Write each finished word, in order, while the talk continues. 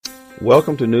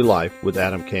Welcome to New Life with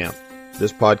Adam Camp.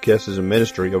 This podcast is a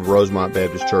ministry of Rosemont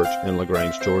Baptist Church in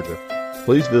LaGrange, Georgia.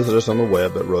 Please visit us on the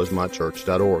web at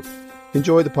rosemontchurch.org.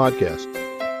 Enjoy the podcast.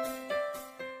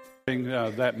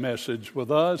 That message with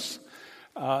us.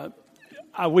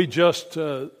 We just,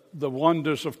 the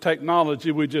wonders of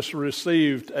technology, we just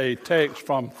received a text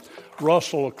from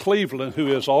Russell Cleveland, who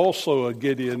is also a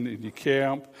Gideon in the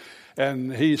camp,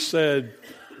 and he said,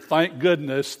 thank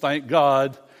goodness, thank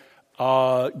God,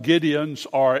 Gideons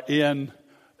are in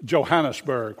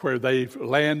Johannesburg, where they've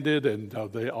landed, and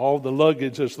all the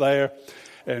luggage is there.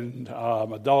 And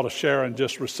my daughter Sharon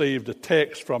just received a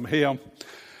text from him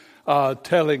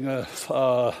telling us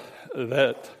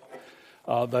that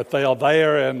they are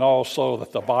there, and also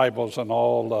that the Bibles and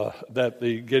all that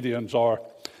the Gideons are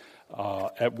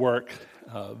at work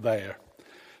there.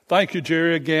 Thank you,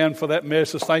 Jerry, again for that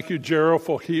message. Thank you, Gerald,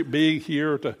 for being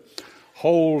here to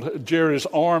hold Jerry's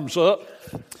arms up.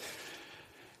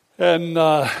 And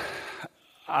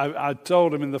I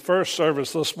told him in the first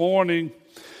service this morning,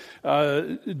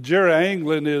 Jerry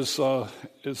Anglin is an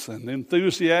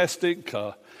enthusiastic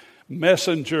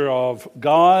messenger of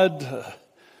God,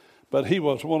 but he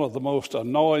was one of the most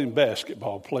annoying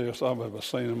basketball players I've ever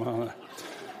seen in my life.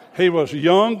 He was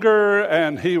younger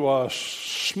and he was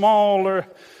smaller,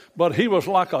 but he was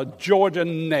like a Georgia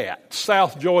gnat,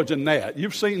 South Georgia gnat.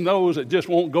 You've seen those that just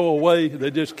won't go away.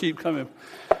 They just keep coming.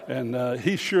 And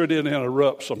he sure did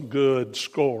interrupt some good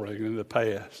scoring in the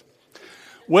past.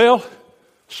 Well,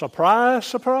 surprise,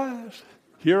 surprise.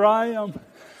 Here I am,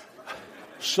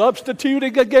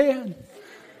 substituting again.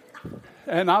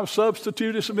 And I've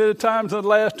substituted so many times in the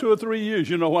last 2 or 3 years.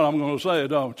 You know what I'm going to say,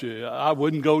 don't you? I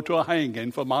wouldn't go to a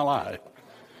hanging for my life.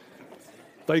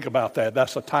 Think about that.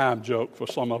 That's a time joke for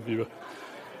some of you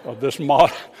of this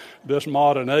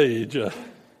modern age.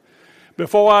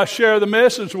 Before I share the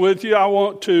message with you, I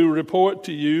want to report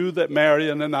to you that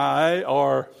Marion and I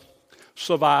are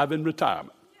surviving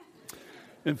retirement.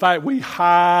 In fact, we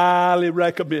highly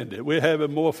recommend it. We're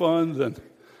having more fun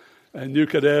than you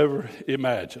could ever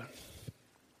imagine.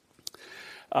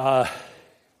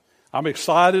 I'm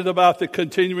excited about the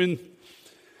continuing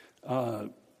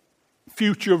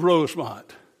future of Rosemont.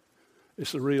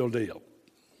 It's the real deal.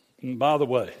 And by the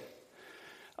way,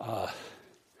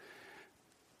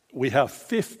 we have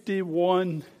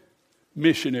 51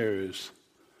 missionaries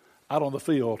out on the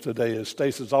field today, as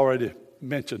Stacy's already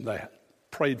mentioned that.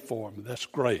 Prayed for them. That's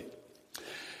great.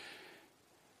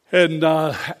 And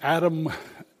Adam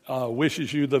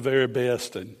wishes you the very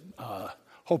best, and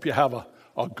hope you have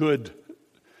a good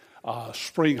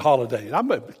spring holiday.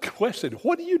 I'm questioning,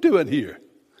 what are you doing here?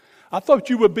 I thought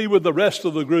you would be with the rest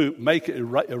of the group,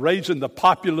 raising the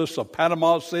populace of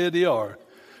Panama City or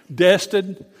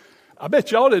Destin. I bet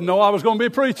y'all didn't know I was going to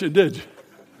be preaching, did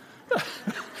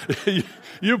you?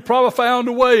 You probably found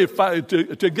a way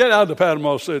to get out of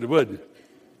Panama City, wouldn't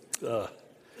you?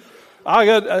 I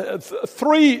got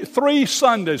three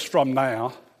Sundays from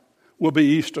now will be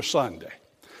Easter Sunday.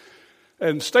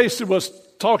 And Stacy was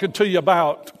talking to you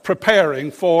about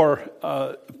preparing for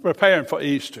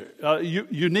Easter.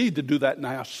 You need to do that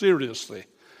now, seriously.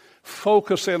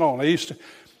 Focus in on Easter.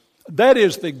 That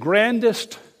is the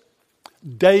grandest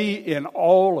day in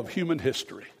all of human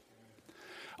history.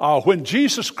 When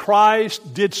Jesus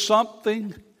Christ did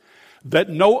something that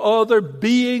no other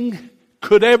being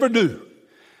could ever do,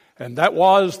 and that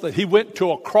was that he went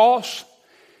to a cross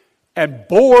and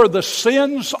bore the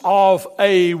sins of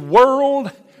a world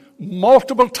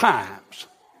multiple times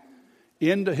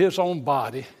into his own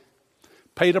body,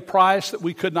 paid a price that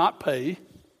we could not pay.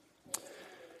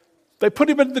 They put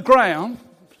him in the ground.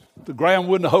 The ground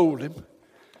wouldn't hold him,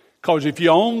 because if you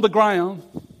own the ground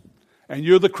and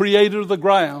you're the creator of the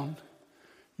ground,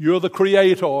 you're the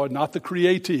creator, not the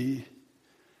createe.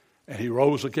 And he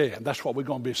rose again. That's what we're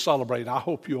going to be celebrating. I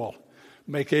hope you all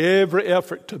make every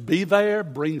effort to be there.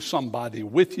 Bring somebody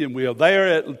with you. And we are there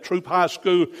at Troop High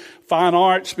School Fine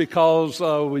Arts because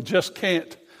we just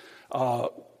can't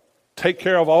take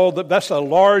care of all that. That's the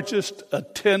largest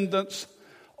attendance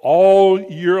all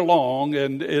year long.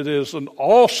 And it is an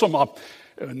awesome,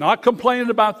 not complaining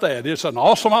about that. It's an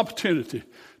awesome opportunity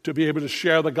to be able to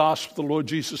share the gospel of the Lord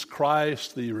Jesus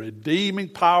Christ, the redeeming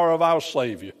power of our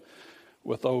Savior,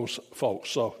 with those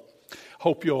folks. So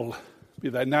hope you'll be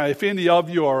there. Now, if any of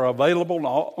you are available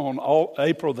on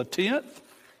April the 10th,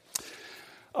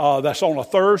 that's on a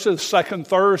Thursday, the second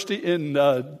Thursday in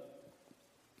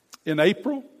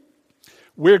April,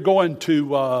 we're going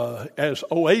to, as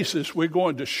Oasis, we're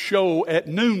going to show at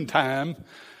noontime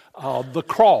the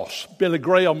cross, Billy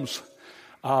Graham's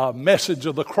message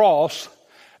of the cross,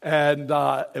 and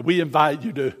we invite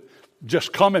you to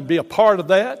just come and be a part of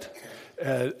that.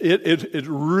 It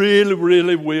really,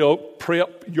 really will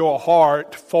prep your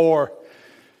heart for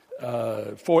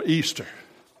Easter.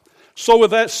 So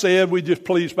with that said, we just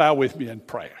please bow with me in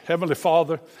prayer. Heavenly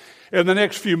Father, in the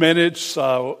next few minutes,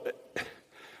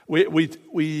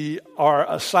 we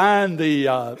are assigned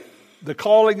the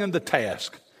calling and the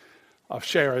task of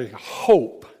sharing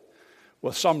hope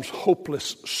with some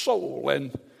hopeless soul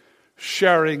and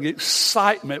sharing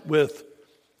excitement with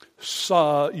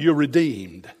your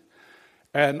redeemed,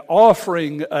 and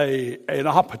offering an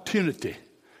opportunity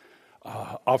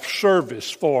of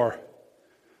service for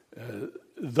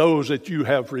those that you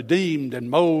have redeemed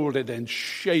and molded and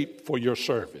shaped for your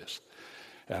service.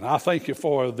 And I thank you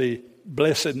for the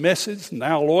blessed message.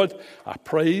 Now, Lord, I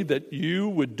pray that you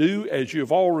would do as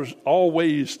you've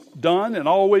always done and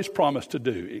always promised to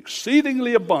do,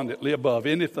 exceedingly abundantly above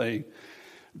anything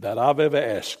that I've ever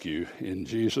asked you, in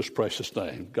Jesus' precious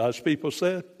name. God's people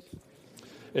said,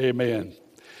 amen.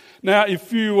 Now,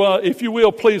 if you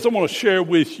will, please, I want to share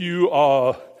with you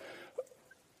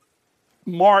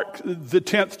Mark, the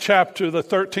 10th chapter, the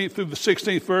 13th through the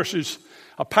 16th verses.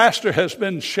 A pastor has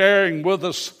been sharing with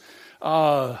us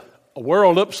a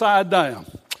world upside down.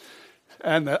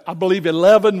 And I believe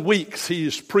 11 weeks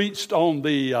he's preached on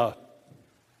the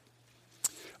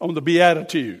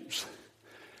Beatitudes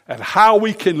and how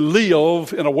we can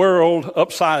live in a world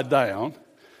upside down,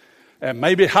 and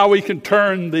maybe how we can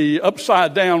turn the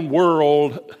upside down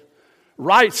world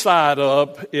right side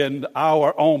up in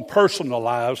our own personal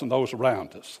lives and those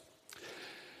around us.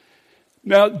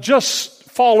 Now, just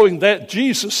following that,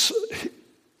 Jesus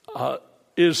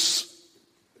is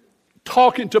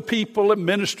talking to people and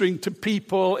ministering to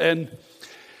people, and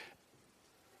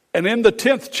in the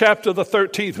 10th chapter, the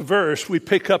 13th verse, we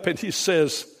pick up and he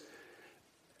says,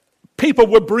 people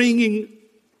were bringing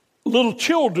little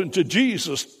children to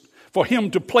Jesus for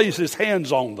him to place his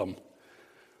hands on them.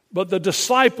 But the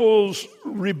disciples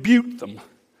rebuked them.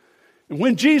 And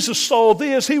when Jesus saw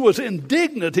this, he was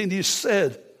indignant, and he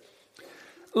said,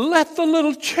 let the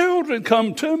little children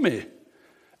come to me,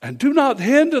 and do not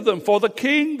hinder them, for the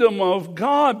kingdom of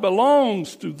God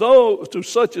belongs to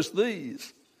such as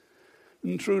these.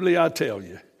 And truly I tell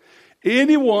you,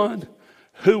 anyone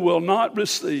who will not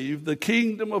receive the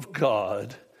kingdom of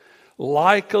God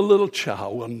like a little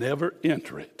child will never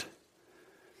enter it.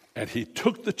 And he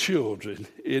took the children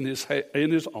in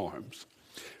his arms,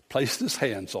 placed his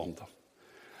hands on them,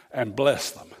 and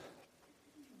blessed them.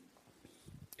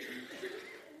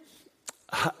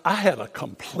 I had a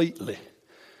completely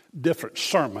different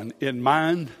sermon in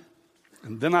mind,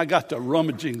 and then I got to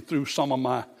rummaging through some of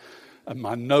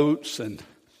my notes, and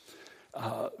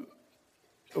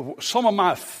some of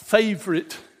my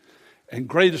favorite and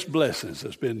greatest blessings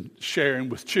has been sharing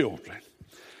with children.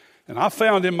 And I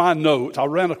found in my notes, I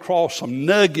ran across some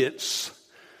nuggets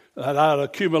that I'd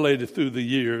accumulated through the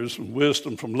years, and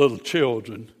wisdom from little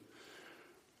children.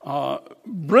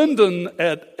 Brendan,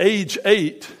 at age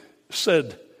 8,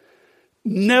 said,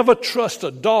 never trust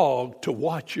a dog to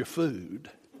watch your food.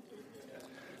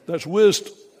 That's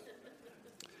wisdom.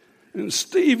 And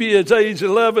Stevie, at age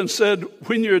 11, said,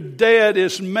 when your dad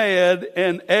is mad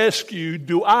and asks you,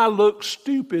 do I look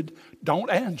stupid, don't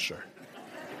answer.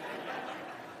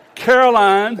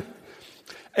 Caroline,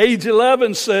 age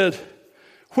 11, said,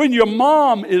 when your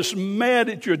mom is mad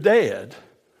at your dad,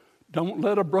 don't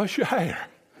let her brush your hair.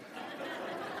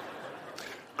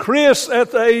 Chris,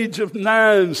 at the age of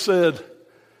 9, said,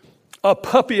 a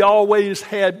puppy always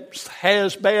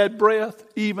has bad breath,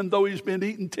 even though he's been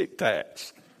eating Tic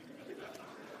Tacs.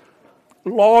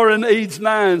 Lauren, age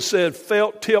 9, said,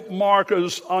 felt tip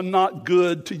markers are not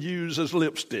good to use as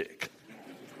lipstick.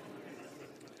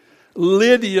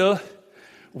 Lydia,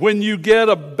 when you get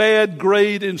a bad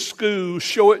grade in school,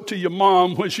 show it to your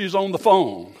mom when she's on the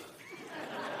phone.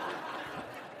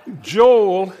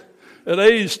 Joel, at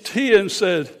age 10,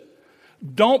 said,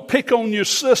 don't pick on your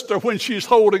sister when she's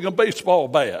holding a baseball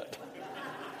bat.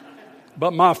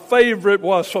 But my favorite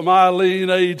was from Eileen,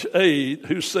 age 8,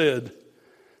 who said,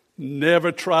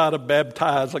 never try to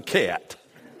baptize a cat.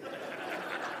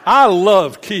 I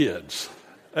love kids.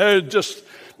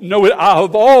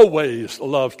 I've always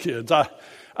loved kids.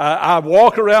 I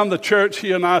walk around the church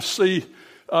here and I see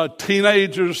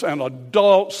teenagers and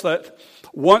adults that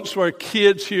once were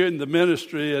kids here in the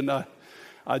ministry, and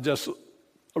I just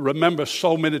remember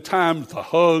so many times the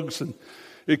hugs. And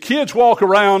the kids walk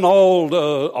around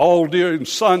all during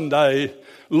Sunday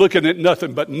looking at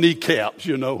nothing but kneecaps,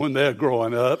 when they're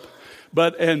growing up.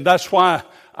 And that's why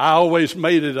I always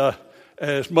made it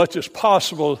as much as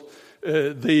possible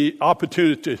the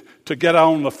opportunity to get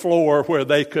on the floor where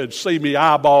they could see me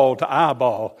eyeball to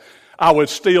eyeball, I would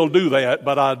still do that,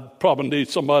 but I'd probably need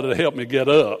somebody to help me get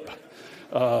up.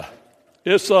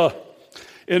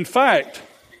 In fact,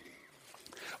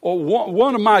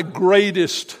 one of my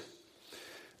greatest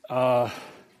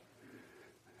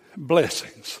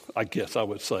blessings, I guess I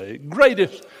would say,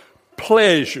 greatest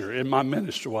pleasure in my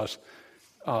ministry was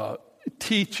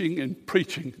teaching and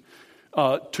preaching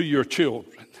to your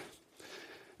children.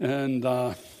 And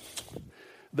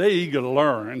they're eager to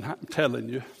learn, I'm telling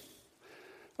you.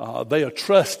 They are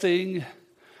trusting.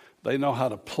 They know how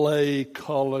to play,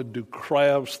 color, do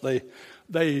crafts. They're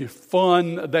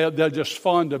just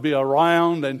fun to be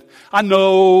around. And I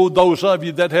know those of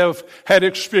you that have had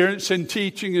experience in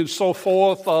teaching and so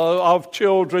forth of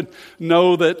children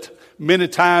know that many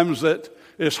times that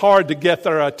it's hard to get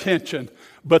their attention.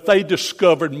 But they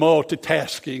discovered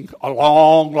multitasking a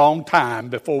long, long time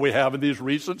before we have in these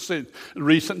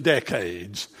recent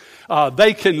decades.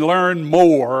 They can learn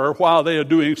more while they are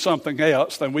doing something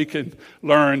else than we can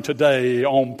learn today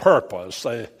on purpose.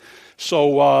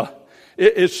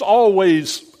 It's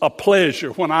always a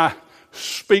pleasure when I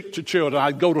speak to children.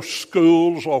 I go to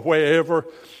schools or wherever,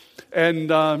 and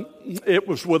it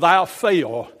was without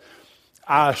fail.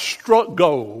 I struck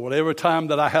gold every time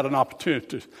that I had an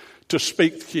opportunity to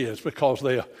speak to kids because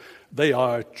they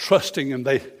are trusting and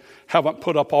they haven't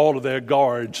put up all of their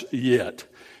guards yet.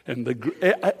 And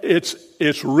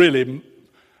it's really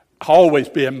always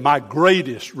been my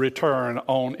greatest return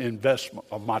on investment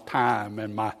of my time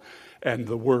and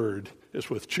the word is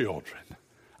with children.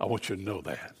 I want you to know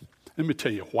that. Let me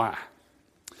tell you why.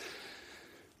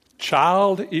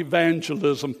 Child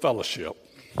Evangelism Fellowship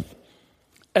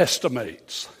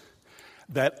estimates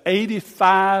that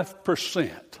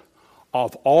 85%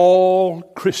 of all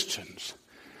Christians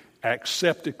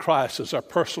accepted Christ as their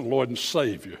personal Lord and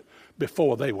Savior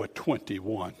before they were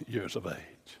 21 years of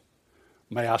age.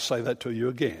 May I say that to you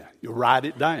again? You write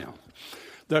it down.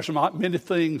 There's not many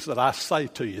things that I say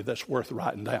to you that's worth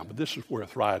writing down, but this is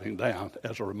worth writing down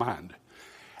as a reminder.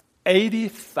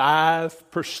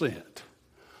 85%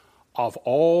 of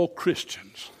all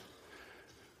Christians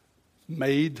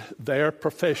made their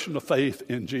profession of faith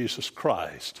in Jesus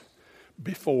Christ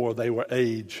before they were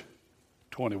age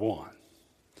 21.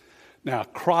 Now,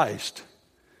 Christ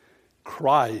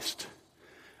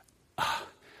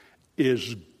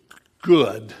is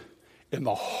good in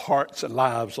the hearts and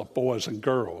lives of boys and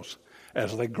girls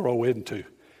as they grow into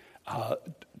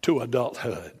to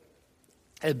adulthood.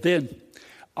 And then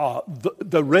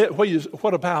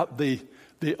what about the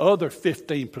other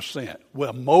 15%?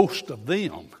 Well, most of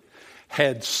them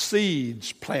had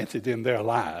seeds planted in their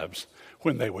lives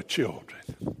when they were children.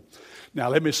 Now,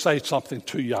 let me say something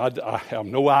to you. I have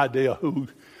no idea who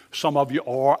some of you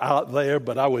are out there,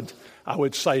 but I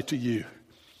would say to you,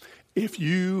 if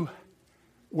you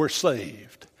were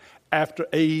saved after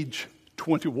age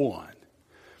 21,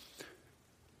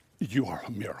 you are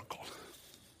a miracle.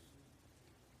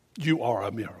 You are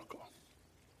a miracle.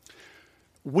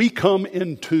 We come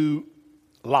into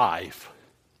life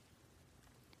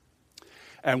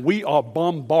and we are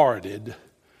bombarded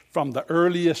from the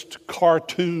earliest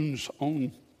cartoons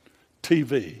on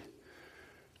TV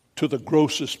to the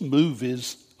grossest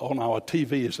movies on our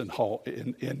TVs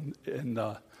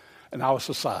in our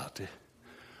society.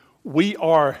 We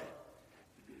are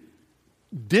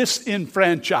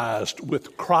disenfranchised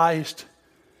with Christ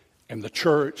and the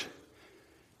church.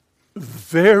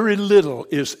 Very little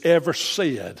is ever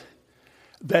said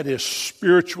that is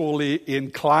spiritually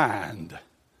inclined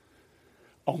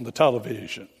on the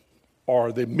television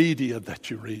or the media that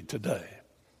you read today.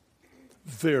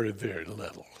 Very, very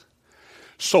little.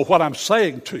 So what I'm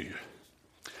saying to you,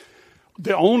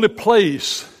 the only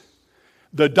place,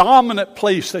 the dominant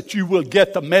place that you will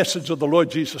get the message of the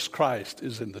Lord Jesus Christ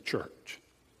is in the church.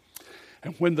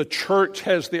 And when the church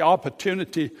has the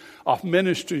opportunity of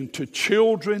ministering to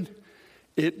children,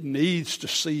 it needs to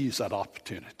seize that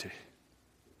opportunity.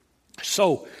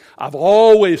 So I've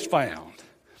always found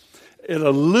it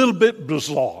a little bit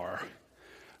bizarre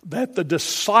that the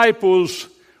disciples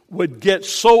would get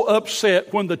so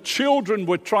upset when the children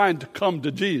were trying to come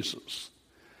to Jesus.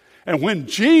 And when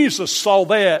Jesus saw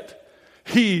that,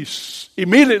 he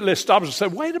immediately stopped and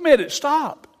said, "Wait a minute,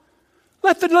 stop.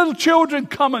 Let the little children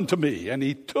come unto me." And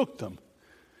he took them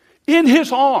in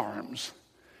his arms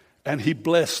and he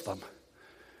blessed them.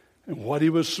 And what it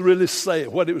was really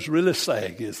saying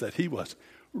is that he was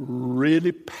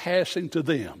really passing to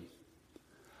them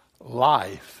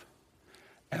life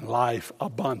and life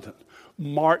abundant.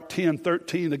 Mark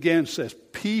 10:13 again says,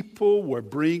 people were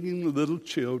bringing little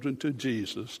children to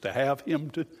Jesus to have him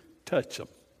to touch them.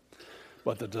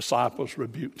 But the disciples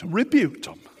rebuked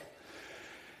them.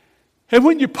 And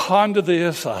when you ponder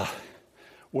this,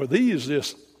 were these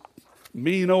just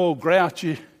mean old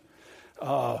grouchy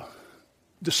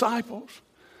disciples?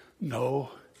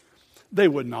 No, they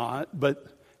were not, but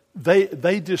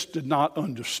they just did not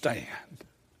understand.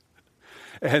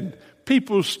 And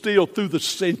people still through the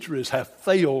centuries have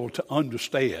failed to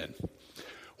understand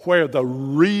where the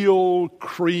real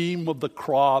cream of the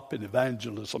crop in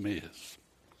evangelism is.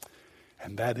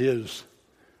 And that is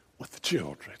with the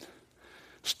children.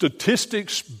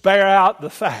 Statistics bear out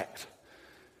the fact,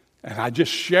 and I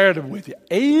just shared them with you.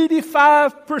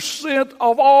 85%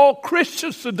 of all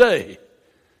Christians today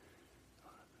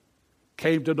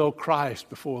came to know Christ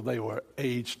before they were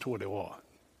age 21.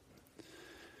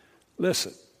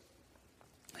 Listen,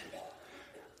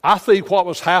 I think what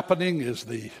was happening is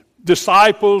the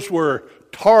disciples were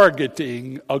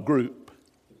targeting a group.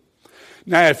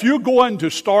 Now, if you're going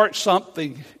to start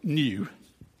something new,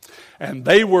 and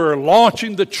they were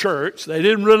launching the church, they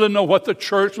didn't really know what the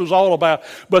church was all about,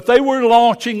 but they were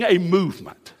launching a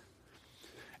movement.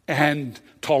 And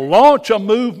to launch a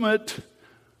movement,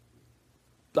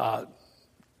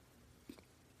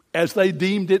 as they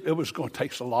deemed it, it was going to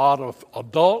take a lot of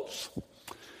adults,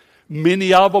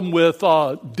 many of them with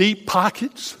deep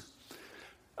pockets,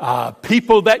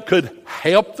 people that could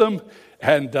help them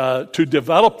and to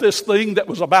develop this thing that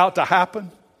was about to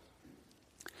happen.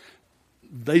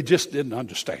 They just didn't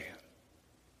understand.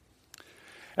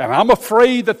 And I'm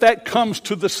afraid that comes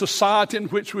to the society in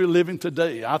which we're living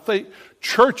today. I think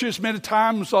churches many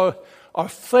times are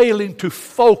failing to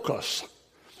focus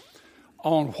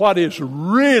on what is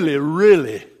really,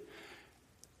 really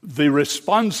the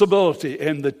responsibility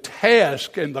and the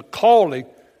task and the calling,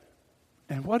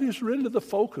 and what is really the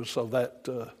focus of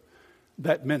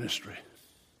that ministry.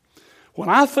 When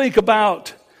I think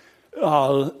about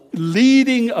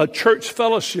leading a church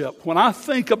fellowship, when I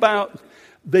think about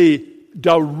the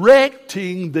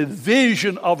directing the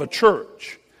vision of a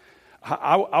church,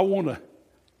 I want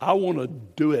to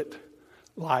do it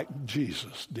like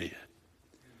Jesus did.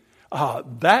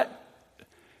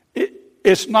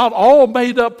 It's not all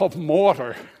made up of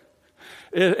mortar.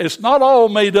 It's not all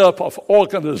made up of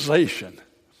organization.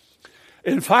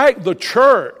 In fact, the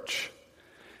church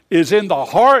is in the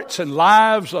hearts and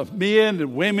lives of men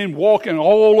and women walking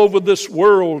all over this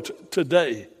world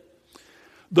today.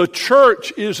 The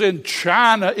church is in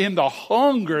China in the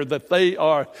hunger that they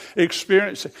are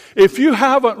experiencing. If you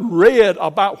haven't read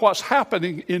about what's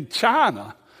happening in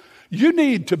China, you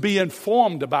need to be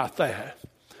informed about that.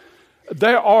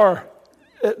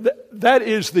 That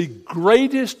is the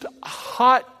greatest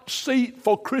hot seat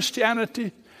for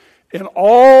Christianity in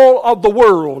all of the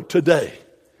world today.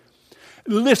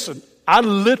 Listen, I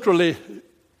literally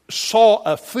saw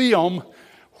a film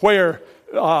where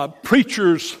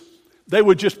preachers, they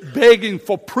were just begging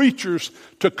for preachers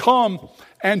to come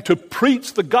and to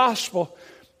preach the gospel.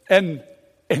 And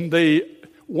the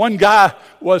one guy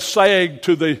was saying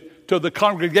to the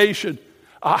congregation,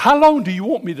 how long do you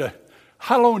want me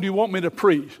to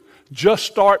preach? Just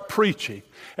start preaching,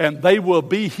 and they will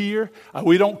be here.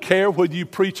 We don't care whether you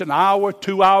preach an hour,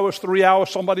 2 hours, 3 hours.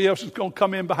 Somebody else is going to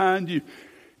come in behind you.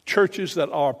 Churches that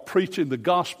are preaching the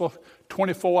gospel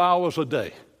 24 hours a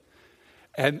day,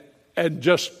 and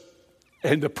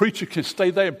the preacher can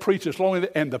stay there and preach as long as,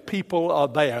 and the people are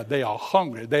there. They are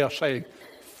hungry. They are saying,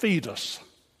 "Feed us."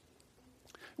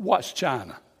 Watch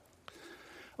China.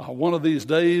 One of these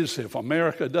days, if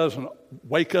America doesn't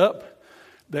wake up,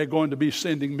 they're going to be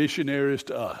sending missionaries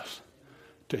to us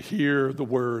to hear the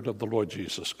word of the Lord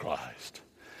Jesus Christ.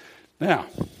 Now,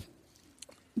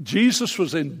 Jesus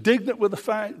was indignant with the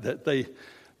fact that they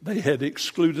had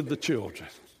excluded the children.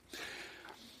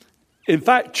 In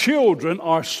fact, children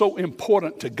are so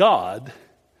important to God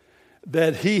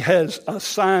that He has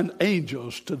assigned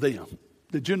angels to them.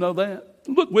 Did you know that?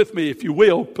 Look with me, if you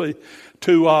will,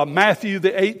 to Matthew,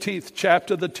 the 18th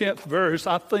chapter, the 10th verse.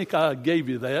 I think I gave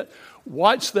you that.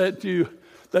 Watch that you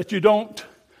don't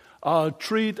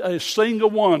treat a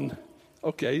single one.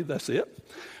 Okay, that's it.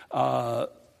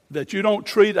 That you don't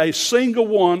treat a single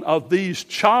one of these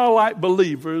childlike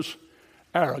believers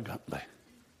arrogantly.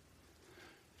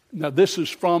 Now, this is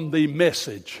from the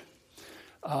Message.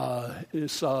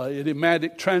 It's an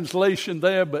idiomatic translation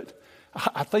there, but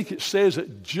I think it says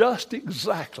it just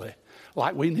exactly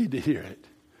like we need to hear it.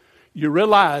 You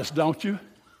realize, don't you,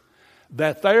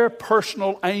 that their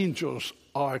personal angels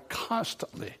are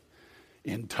constantly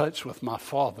in touch with my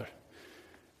Father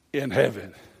in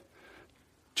heaven.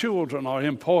 children are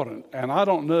important. And I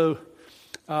don't know,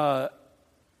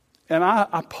 and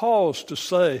I pause to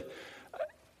say,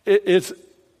 it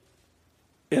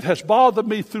has bothered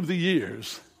me through the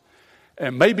years,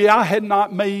 and maybe I had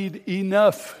not made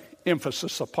enough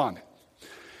emphasis upon it.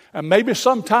 And maybe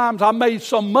sometimes I made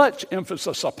so much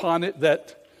emphasis upon it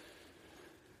that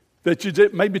you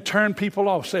did maybe turn people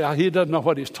off, say, he doesn't know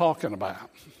what he's talking about.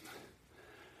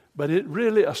 But it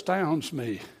really astounds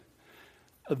me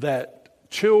that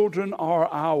children are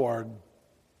our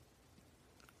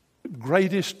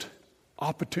greatest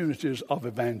opportunities of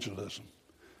evangelism.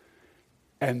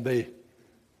 And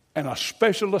a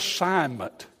special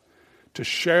assignment to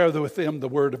share with them the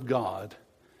Word of God.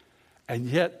 And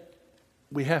yet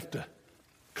we have to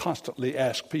constantly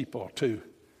ask people to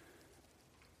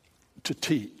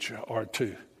teach or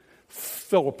to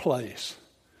fill a place.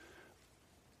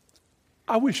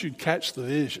 I wish you'd catch the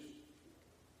vision.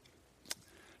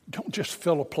 Don't just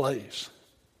fill a place.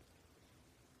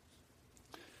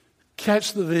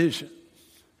 Catch the vision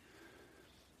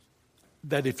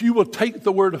that if you will take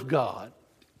the Word of God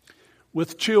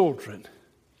with children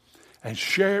and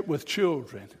share it with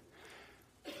children,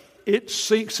 it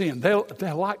sinks in.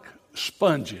 They're like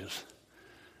sponges.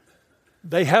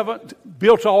 They haven't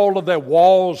built all of their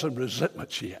walls and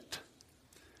resentments yet.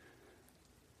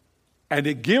 And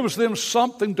it gives them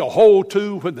something to hold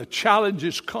to when the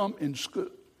challenges come in school.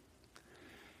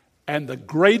 And the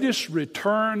greatest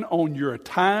return on your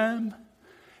time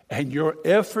and your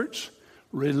efforts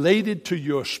related to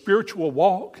your spiritual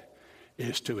walk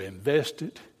is to invest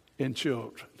it in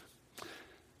children.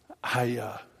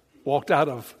 I walked out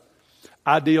of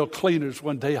Ideal Cleaners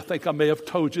one day. I think I may have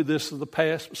told you this in the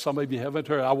past, but some of you haven't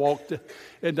heard. I walked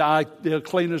into Ideal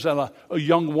Cleaners, and a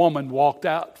young woman walked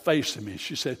out facing me.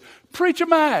 She said, "Preacher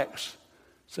Max,"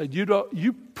 said,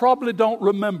 "You probably don't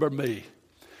remember me,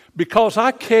 because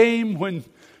I came when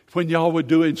y'all were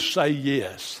doing Say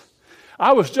Yes.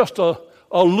 I was just a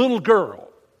little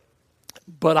girl,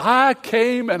 but I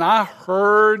came and I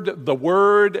heard the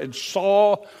Word and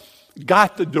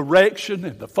got the direction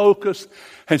and the focus."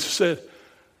 And she said,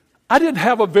 "I didn't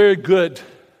have a very good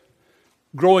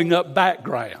growing up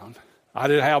background. I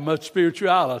didn't have much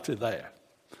spirituality there.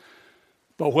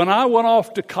 But when I went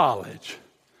off to college,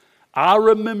 I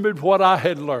remembered what I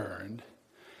had learned,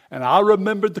 and I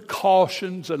remembered the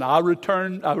cautions, and I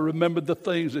remembered the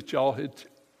things that y'all had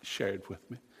shared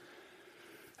with me."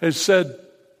 And said,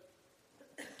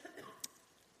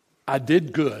 "I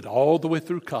did good all the way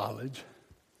through college.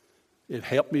 It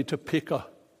helped me to pick a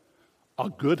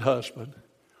good husband.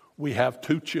 We have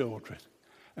 2 children,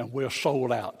 and we're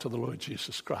sold out to the Lord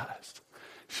Jesus Christ."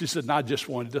 She said, "And I just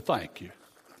wanted to thank you."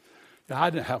 Now, I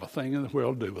didn't have a thing in the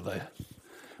world to do with that.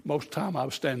 Most of the time I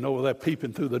was standing over there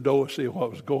peeping through the door, seeing what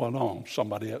was going on.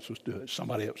 Somebody else was doing it.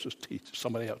 Somebody else was teaching.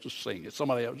 Somebody else was singing.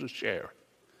 Somebody else was sharing.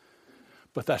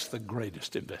 But that's the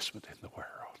greatest investment in the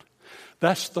world.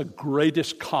 That's the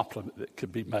greatest compliment that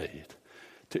could be made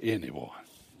to anyone.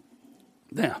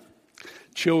 Now,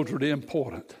 children are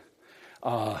important.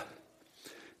 Now,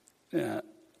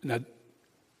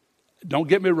 don't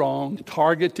get me wrong.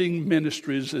 Targeting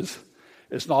ministries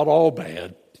is not all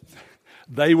bad.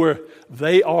 They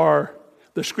are.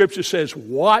 The Scripture says,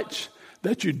 "Watch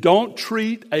that you don't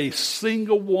treat a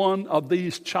single one of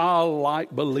these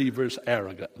childlike believers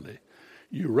arrogantly."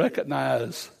 You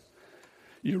realize,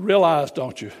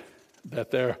 don't you,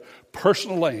 that their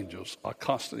personal angels are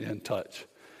constantly in touch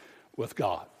with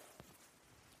God.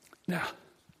 Now,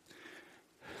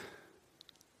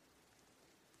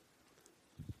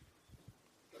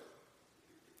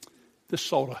 this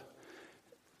sort of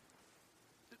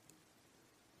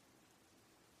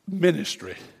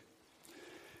ministry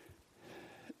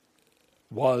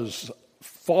was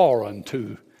foreign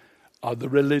to the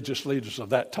religious leaders of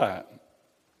that time.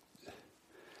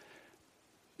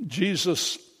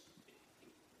 Jesus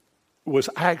was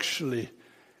actually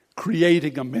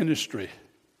creating a ministry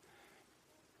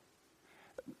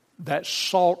that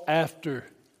sought after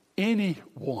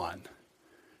anyone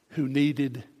who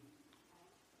needed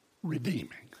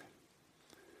redeeming.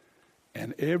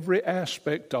 And every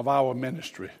aspect of our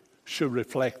ministry should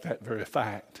reflect that very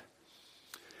fact.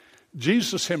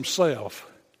 Jesus himself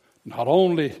not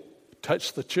only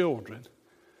touched the children,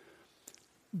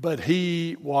 but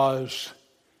he was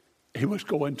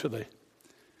going to the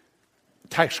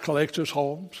tax collectors'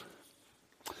 homes.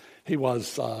 He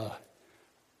was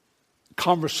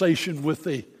conversation with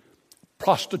the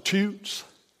prostitutes.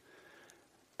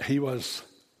 He was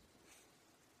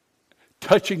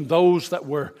touching those that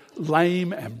were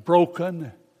lame and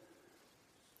broken,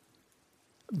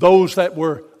 those that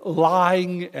were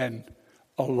lying and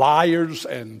liars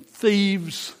and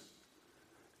thieves.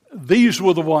 These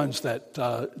were the ones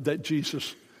that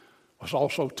Jesus was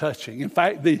also touching. In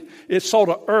fact, it sort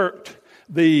of irked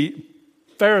the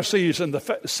Pharisees and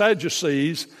the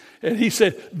Sadducees, and he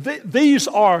said, these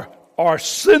are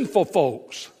sinful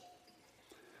folks.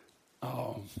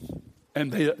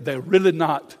 And they're really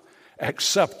not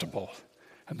acceptable.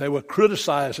 And they were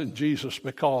criticizing Jesus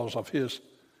because of his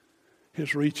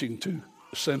reaching to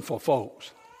sinful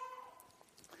folks.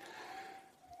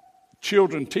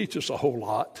 Children teach us a whole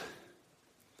lot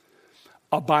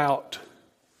about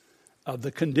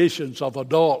the conditions of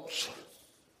adults.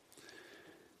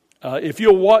 If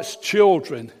you'll watch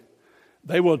children,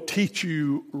 they will teach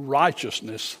you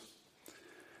righteousness.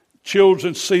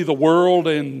 Children see the world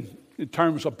in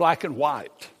terms of black and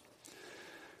white.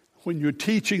 When you're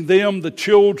teaching them, the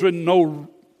children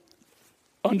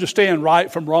understand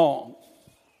right from wrong.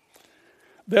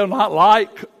 They're not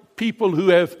like people who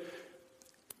have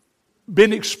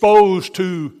been exposed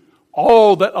to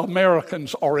all that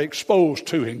Americans are exposed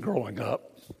to in growing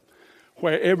up,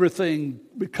 where everything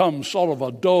becomes sort of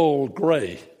a dull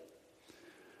gray.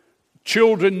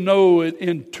 Children know it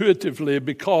intuitively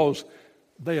because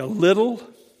they are little,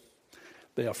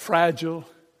 they are fragile,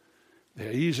 they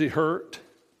are easy hurt,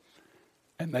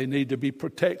 and they need to be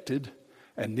protected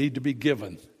and need to be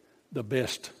given the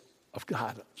best of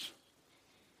guidance.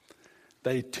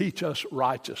 They teach us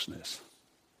righteousness.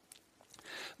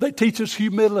 They teach us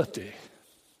humility.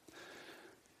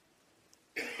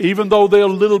 Even though they're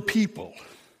little people,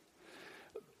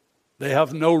 they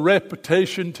have no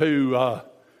reputation to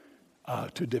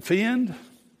defend.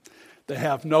 They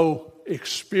have no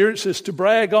experiences to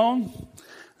brag on.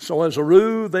 So as a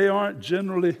rule, they aren't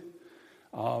generally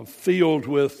filled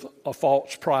with a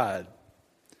false pride.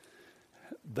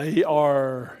 They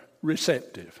are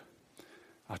receptive.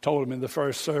 I told them in the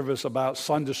first service about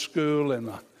Sunday school,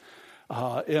 and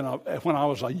when I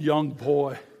was a young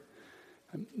boy,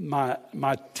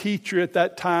 my teacher at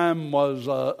that time was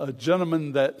a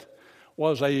gentleman that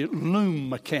was a loom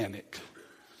mechanic,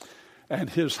 and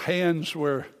his hands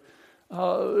were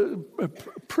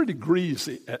pretty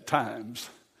greasy at times,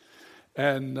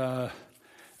 and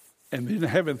he didn't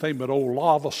have anything but old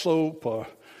lava soap or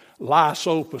lye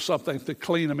soap or something to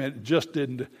clean them. It just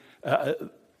didn't.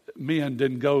 Men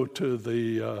didn't go to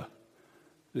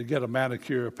get a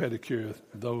manicure or pedicure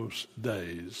those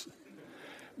days.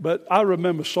 But I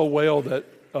remember so well that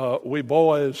we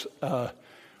boys,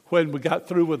 when we got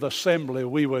through with assembly,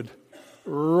 we would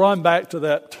run back to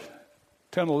that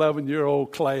 10,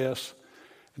 11-year-old class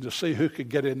and to see who could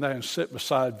get in there and sit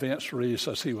beside Vince Reese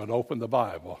as he would open the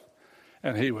Bible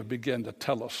and he would begin to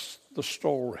tell us the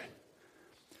story.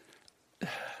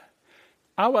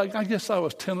 I guess I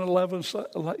was 10, 11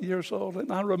 years old,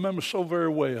 and I remember so very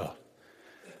well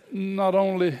not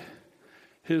only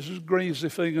his greasy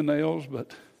fingernails,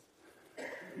 but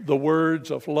the words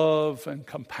of love and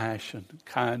compassion,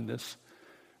 kindness,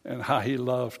 and how he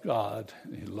loved God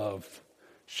and he loved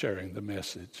sharing the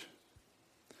message.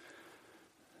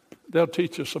 They'll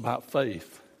teach us about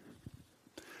faith.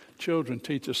 Children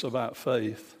teach us about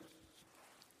faith.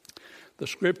 The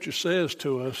scripture says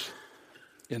to us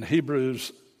in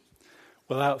Hebrews,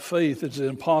 without faith it's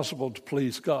impossible to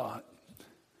please God.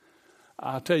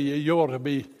 I tell you, you ought to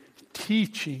be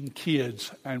teaching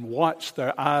kids and watch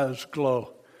their eyes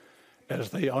glow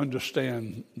as they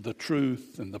understand the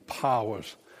truth and the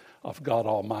powers of God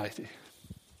Almighty.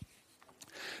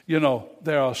 You know,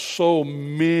 there are so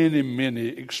many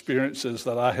experiences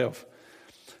that I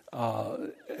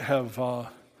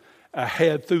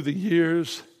had through the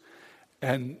years,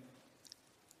 and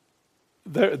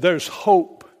there's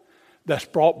hope that's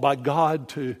brought by God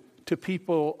to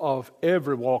people of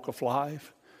every walk of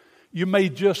life. You may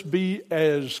just be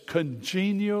as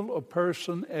congenial a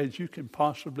person as you can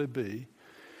possibly be.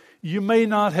 You may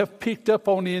not have picked up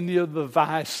on any of the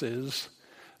vices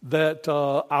that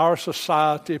our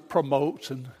society promotes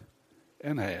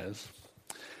and has.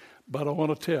 But I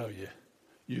want to tell you,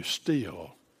 you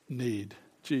still need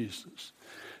Jesus.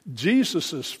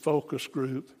 Jesus' focus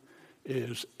group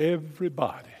is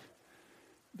everybody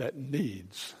that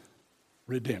needs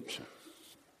redemption.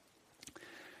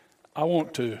 I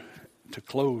want to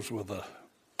close with a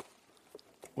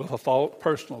thought,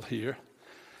 personal here.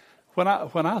 When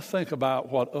I think about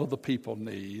what other people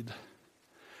need,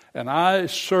 and I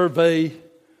survey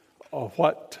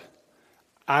what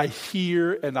I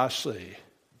hear and I see,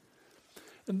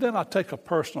 and then I take a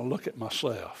personal look at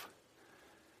myself,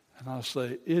 and I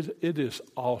say, it is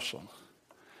awesome.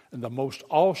 And the most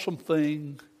awesome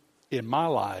thing in my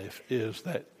life is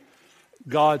that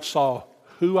God saw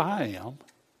who I am,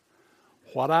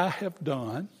 what I have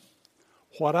done,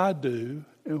 what I do,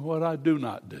 and what I do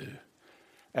not do.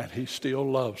 And he still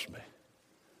loves me.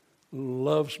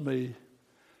 Loves me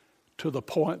to the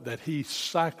point that he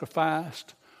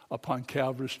sacrificed upon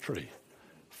Calvary's tree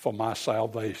for my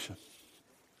salvation.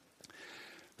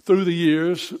 Through the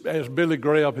years, as Billy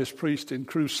Graham has preached in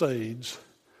crusades,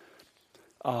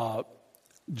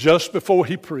 just before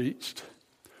he preached,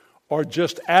 or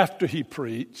just after he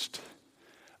preached,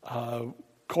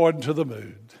 according to the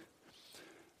mood,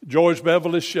 George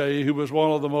Beverly Shea, who was one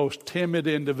of the most timid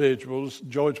individuals,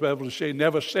 George Beverly Shea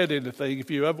never said anything. If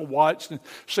you ever watched and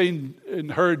seen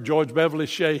and heard George Beverly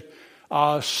Shea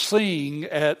sing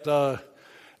at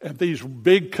these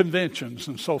big conventions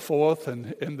and so forth,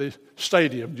 and in the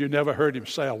stadium, you never heard him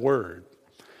say a word.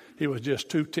 He was just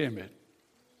too timid.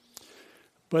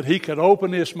 But he could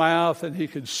open his mouth and he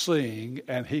could sing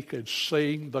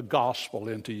the gospel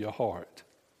into your heart.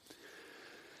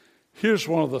 Here's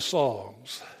one of the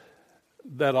songs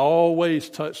that always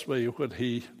touched me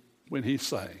when he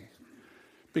sang,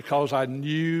 because I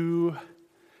knew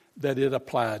that it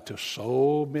applied to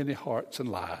so many hearts and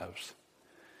lives.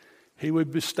 He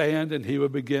would stand and he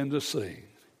would begin to sing.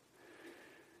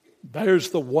 There's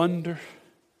the wonder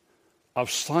of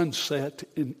sunset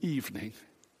in evening.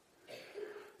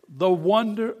 The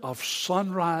wonder of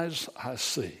sunrise I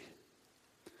see.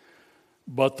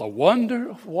 But the wonder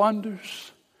of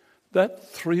wonders that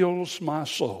thrills my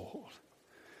soul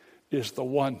is the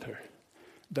wonder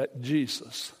that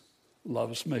Jesus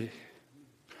loves me.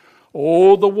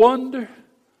 Oh, the wonder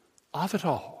of it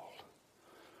all.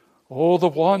 Oh, the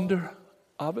wonder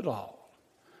of it all.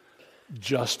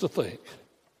 Just to think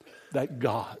that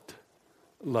God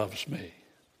loves me.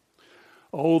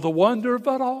 Oh, the wonder of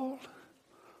it all.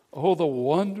 Oh, the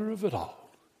wonder of it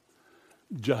all.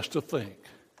 Just to think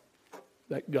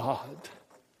that God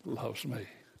loves me.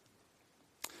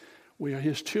 We are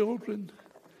his children,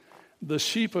 the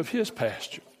sheep of his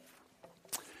pasture.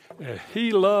 And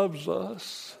he loves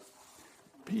us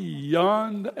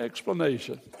beyond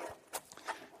explanation.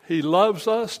 He loves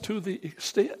us to the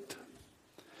extent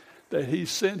that he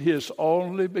sent his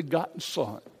only begotten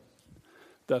Son,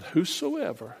 that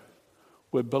whosoever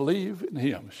would believe in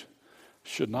him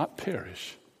should not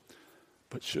perish,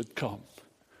 but should come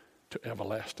to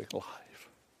everlasting life.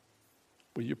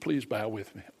 Will you please bow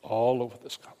with me all over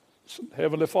this conference?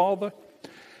 Heavenly Father,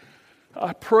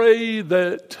 I pray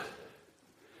that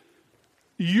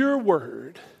your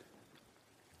word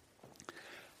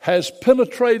has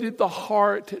penetrated the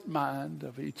heart and mind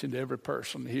of each and every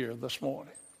person here this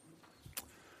morning.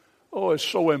 Oh, it's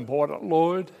so important,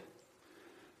 Lord,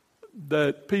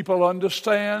 that people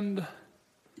understand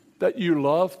that you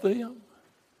love them.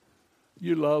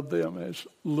 You love them as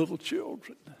little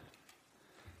children.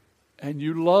 And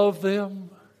you love them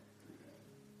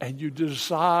and you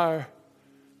desire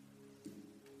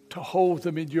to hold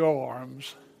them in your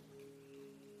arms,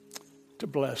 to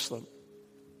bless them.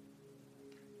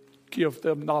 Give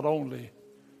them not only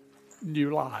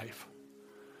new life,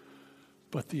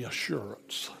 but the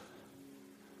assurance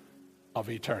of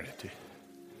eternity.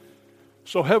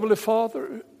 So, Heavenly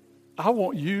Father, I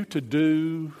want you to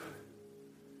do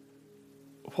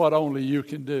what only you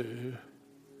can do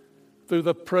through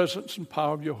the presence and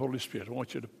power of your Holy Spirit. I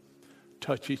want you to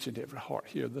touch each and every heart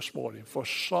here this morning for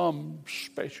some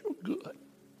special good.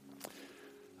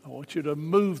 I want you to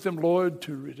move them, Lord,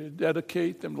 to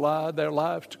dedicate them, their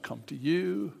lives to come to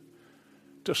you,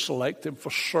 to select them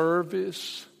for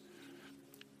service,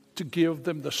 to give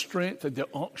them the strength and the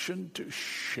unction to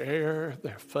share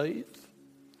their faith.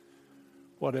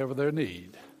 Whatever their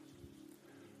need,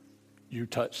 you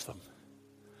touch them.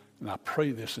 And I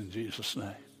pray this in Jesus'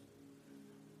 name.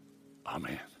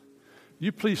 Amen.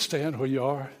 You please stand where you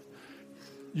are.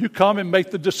 You come and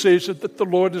make the decision that the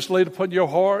Lord has laid upon your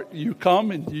heart. You come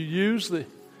and you use the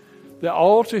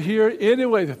altar here any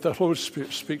way that the Holy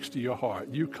Spirit speaks to your heart.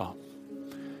 You come.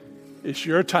 It's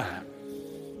your time.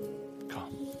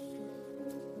 Come.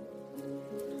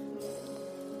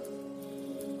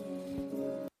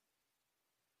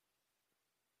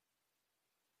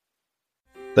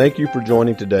 Thank you for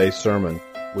joining today's sermon.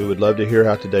 We would love to hear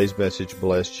how today's message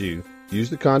blessed you. Use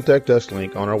the Contact Us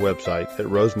link on our website at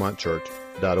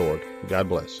rosemontchurch.org. God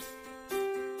bless.